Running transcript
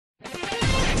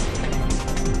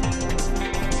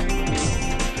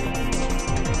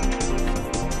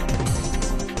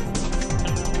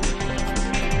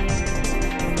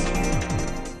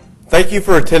Thank you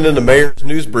for attending the Mayor's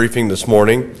news briefing this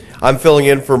morning. I'm filling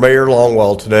in for Mayor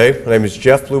Longwell today. My name is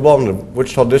Jeff Blubaugh. I'm the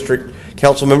Wichita District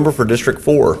Council Member for District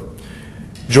 4.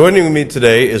 Joining me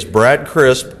today is Brad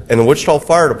Crisp in the Wichita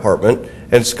Fire Department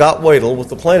and Scott Wadle with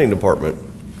the Planning Department.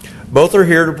 Both are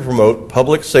here to promote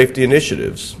public safety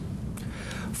initiatives.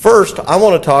 First, I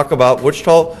want to talk about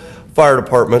Wichita Fire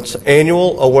Department's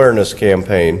annual awareness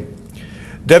campaign.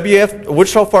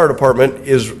 Wichita Fire Department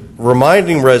is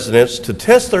reminding residents to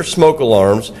test their smoke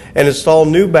alarms and install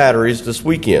new batteries this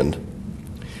weekend.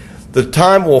 The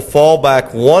time will fall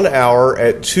back 1 hour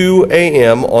at 2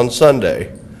 a.m. on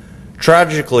Sunday.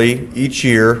 Tragically, each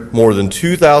year, more than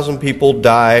 2,000 people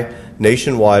die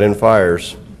nationwide in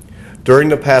fires. During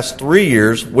the past 3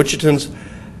 years, 24 Wichitans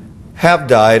have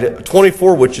died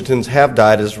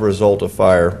as a result of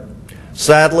fire.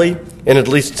 Sadly, in at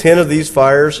least 10 of these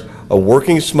fires, a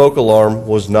working smoke alarm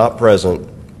was not present.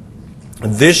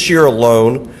 This year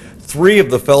alone, 3 of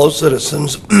the fellow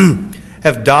citizens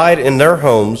have died in their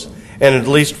homes, and in at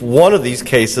least one of these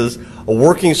cases, a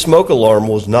working smoke alarm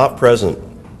was not present.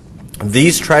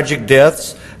 These tragic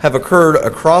deaths have occurred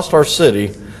across our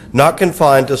city, not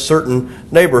confined to certain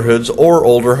neighborhoods or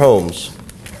older homes.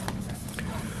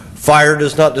 Fire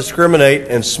does not discriminate,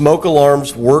 and smoke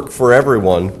alarms work for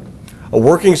everyone. A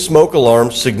working smoke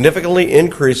alarm significantly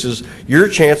increases your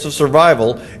chance of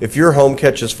survival if your home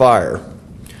catches fire.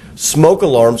 Smoke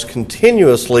alarms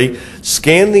continuously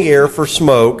scan the air for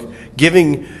smoke,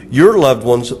 giving your loved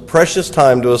ones precious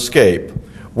time to escape.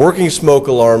 Working smoke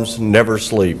alarms never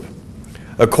sleep.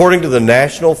 According to the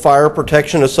National Fire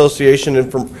Protection Association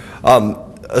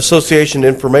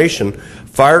information,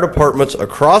 fire departments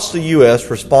across the U.S.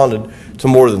 responded to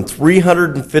more than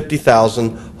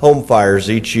 350,000 home fires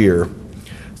each year.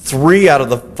 3 out of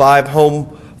the 5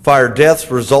 home fire deaths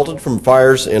resulted from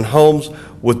fires in homes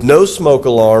with no smoke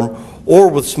alarm or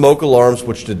with smoke alarms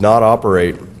which did not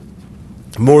operate.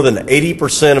 More than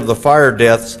 80% of the fire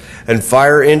deaths and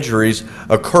fire injuries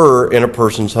occur in a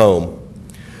person's home.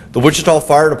 The Wichita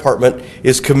Fire Department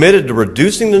is committed to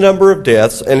reducing the number of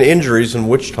deaths and injuries in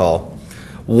Wichita.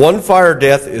 1 fire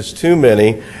death is too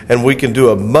many, and we can do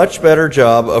a much better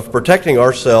job of protecting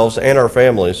ourselves and our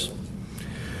families.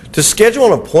 To schedule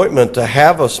an appointment to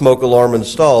have a smoke alarm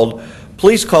installed,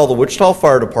 please call the Wichita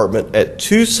Fire Department at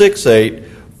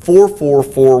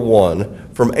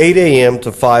 268-4441 from 8 a.m.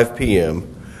 to 5 p.m.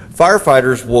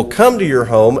 Firefighters will come to your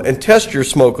home and test your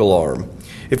smoke alarm.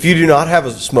 If you do not have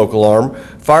a smoke alarm,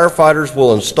 firefighters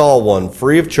will install one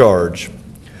free of charge.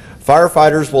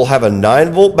 Firefighters will have a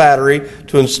 9-volt battery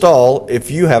to install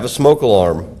if you have a smoke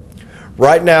alarm.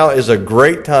 Right now is a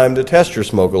great time to test your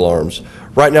smoke alarms.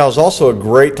 Right now is also a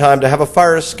great time to have a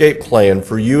fire escape plan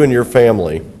for you and your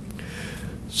family.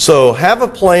 So have a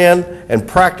plan and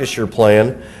practice your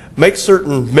plan. Make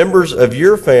certain members of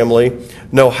your family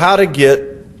know how to get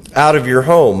out of your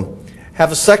home.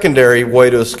 Have a secondary way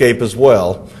to escape as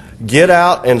well. Get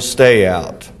out and stay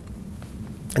out.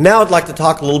 Now I'd like to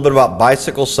talk a little bit about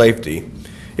bicycle safety.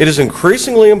 It is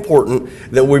increasingly important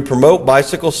that we promote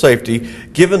bicycle safety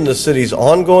given the city's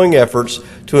ongoing efforts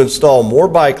to install more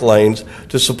bike lanes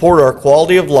to support our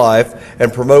quality of life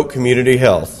and promote community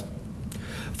health.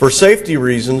 For safety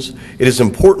reasons, it is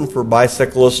important for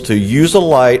bicyclists to use a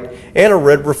light and a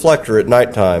red reflector at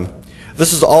nighttime.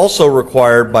 This is also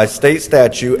required by state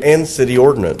statute and city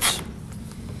ordinance.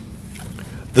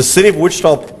 The City of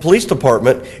Wichita Police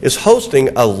Department is hosting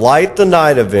a Light the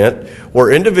Night event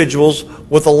where individuals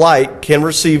with a light can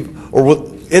receive,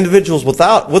 individuals with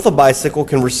a bicycle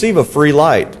can receive a free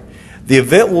light. The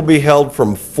event will be held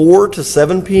from 4 to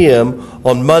 7 p.m.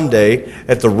 on Monday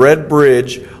at the Red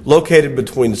Bridge located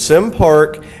between Sim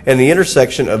Park and the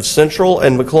intersection of Central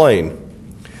and McLean.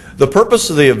 The purpose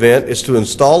of the event is to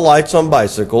install lights on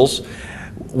bicycles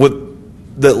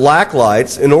that lack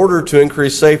lights in order to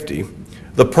increase safety.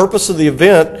 The purpose of the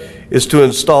event is to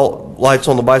install lights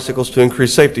on the bicycles to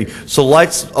increase safety. So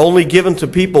lights only given to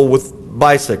people with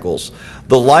bicycles.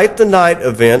 The Light the Night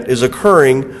event is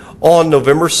occurring on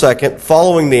November 2nd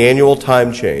following the annual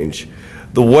time change.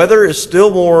 The weather is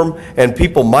still warm and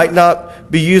people might not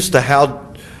be used to how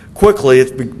quickly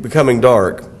it's becoming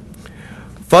dark.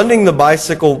 Funding the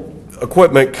bicycle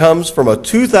equipment comes from a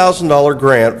 $2,000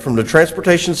 grant from the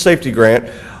Transportation Safety Grant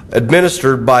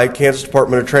administered by Kansas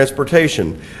Department of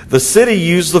Transportation. The city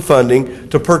used the funding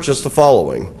to purchase the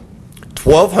following: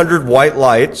 1,200 white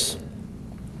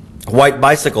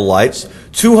bicycle lights,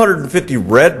 250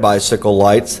 red bicycle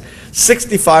lights,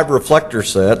 65 reflector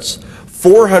sets,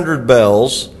 400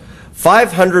 bells,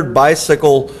 500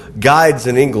 bicycle guides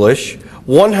in English,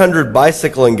 100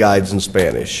 bicycling guides in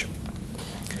Spanish.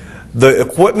 The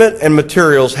equipment and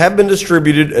materials have been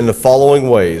distributed in the following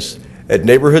ways: at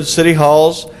neighborhood city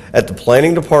halls, at the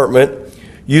planning department,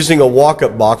 using a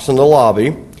walk-up box in the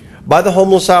lobby, by the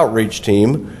homeless outreach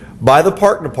team, by the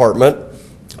park department,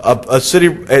 and at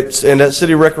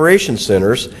city recreation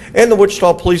centers, and the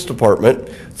Wichita Police Department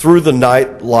through the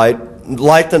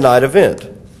Light the Night event.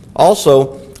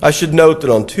 Also, I should note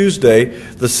that on Tuesday,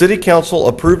 the City Council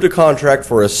approved a contract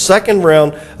for a second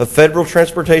round of federal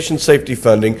transportation safety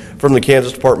funding from the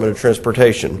Kansas Department of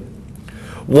Transportation.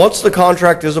 Once the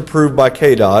contract is approved by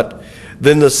KDOT,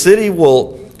 then the city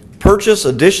will purchase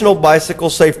additional bicycle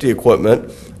safety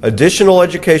equipment, additional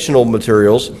educational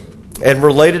materials, and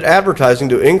related advertising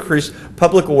to increase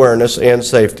public awareness and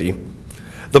safety.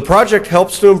 The project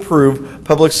helps to improve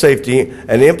public safety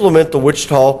and implement the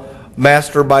Wichita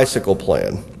Master Bicycle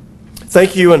Plan.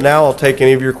 Thank you, and now I'll take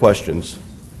any of your questions.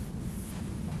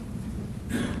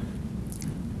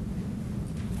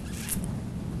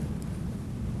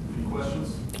 Any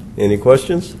questions? Any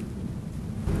questions?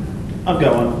 I've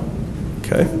got one.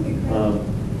 Okay.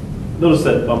 Notice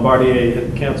that Bombardier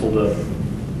had canceled a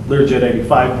Learjet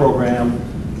 85 program.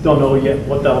 Don't know yet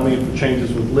what that'll mean for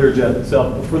changes with Learjet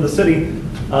itself. But for the city,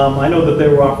 I know that they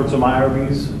were offered some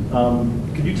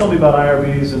IRBs. Could you tell me about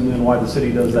IRBs and why the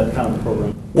city does that kind of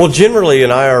program? Well, generally in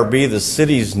IRB, the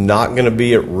city's not going to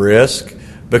be at risk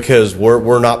because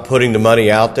we're not putting the money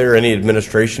out there. Any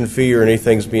administration fee or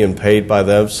anything's being paid by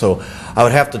them. So I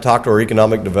would have to talk to our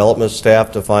economic development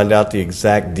staff to find out the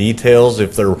exact details.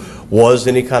 If there was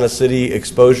any kind of city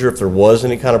exposure, if there was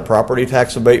any kind of property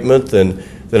tax abatement, then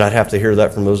I'd have to hear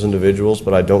that from those individuals.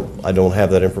 But I don't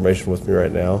have that information with me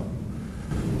right now.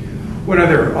 One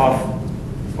other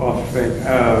off thing.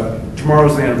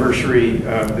 Tomorrow's the anniversary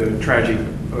of the tragic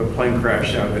plane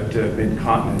crash out at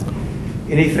Mid-Continent.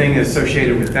 Anything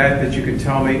associated with that you could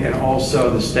tell me, and also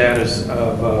the status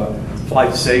of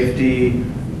flight safety?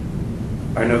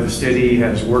 I know the city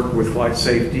has worked with flight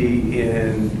safety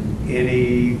in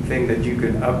anything that you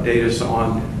can update us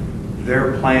on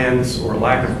their plans or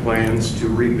lack of plans to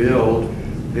rebuild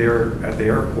at the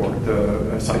airport,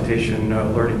 the Citation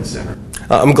Learning Center.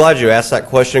 I'm glad you asked that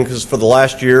question because for the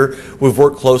last year we've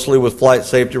worked closely with flight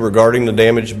safety regarding the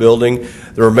damaged building.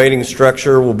 The remaining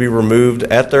structure will be removed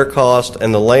at their cost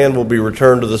and the land will be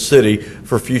returned to the city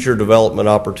for future development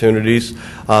opportunities.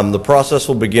 The process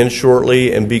will begin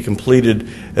shortly and be completed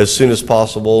as soon as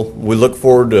possible. We look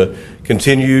forward to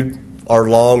continued our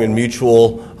long and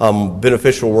mutual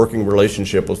beneficial working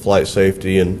relationship with flight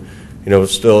safety. And you know,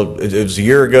 it was a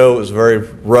year ago. It was very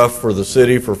rough for the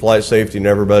city, for flight safety and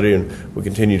everybody, and we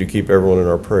continue to keep everyone in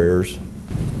our prayers.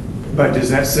 But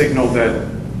does that signal that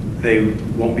they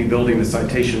won't be building the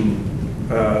Citation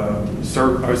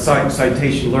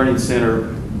Learning Center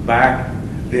back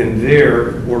then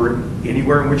there or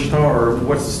anywhere in Wichita, or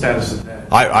what's the status of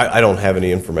that? I don't have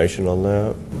any information on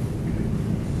that.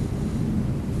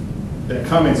 That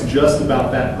comment's just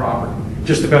about that property.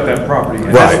 Just about that property.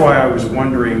 And right. That's why I was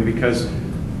wondering, because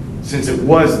since it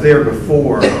was there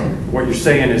before, what you're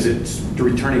saying is it's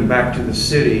returning back to the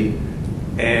city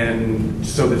and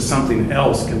so that something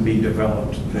else can be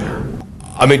developed there.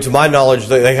 I mean, to my knowledge,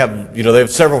 they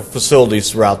have several facilities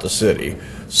throughout the city.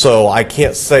 So I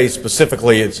can't say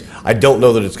specifically I don't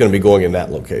know that it's going to be going in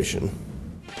that location.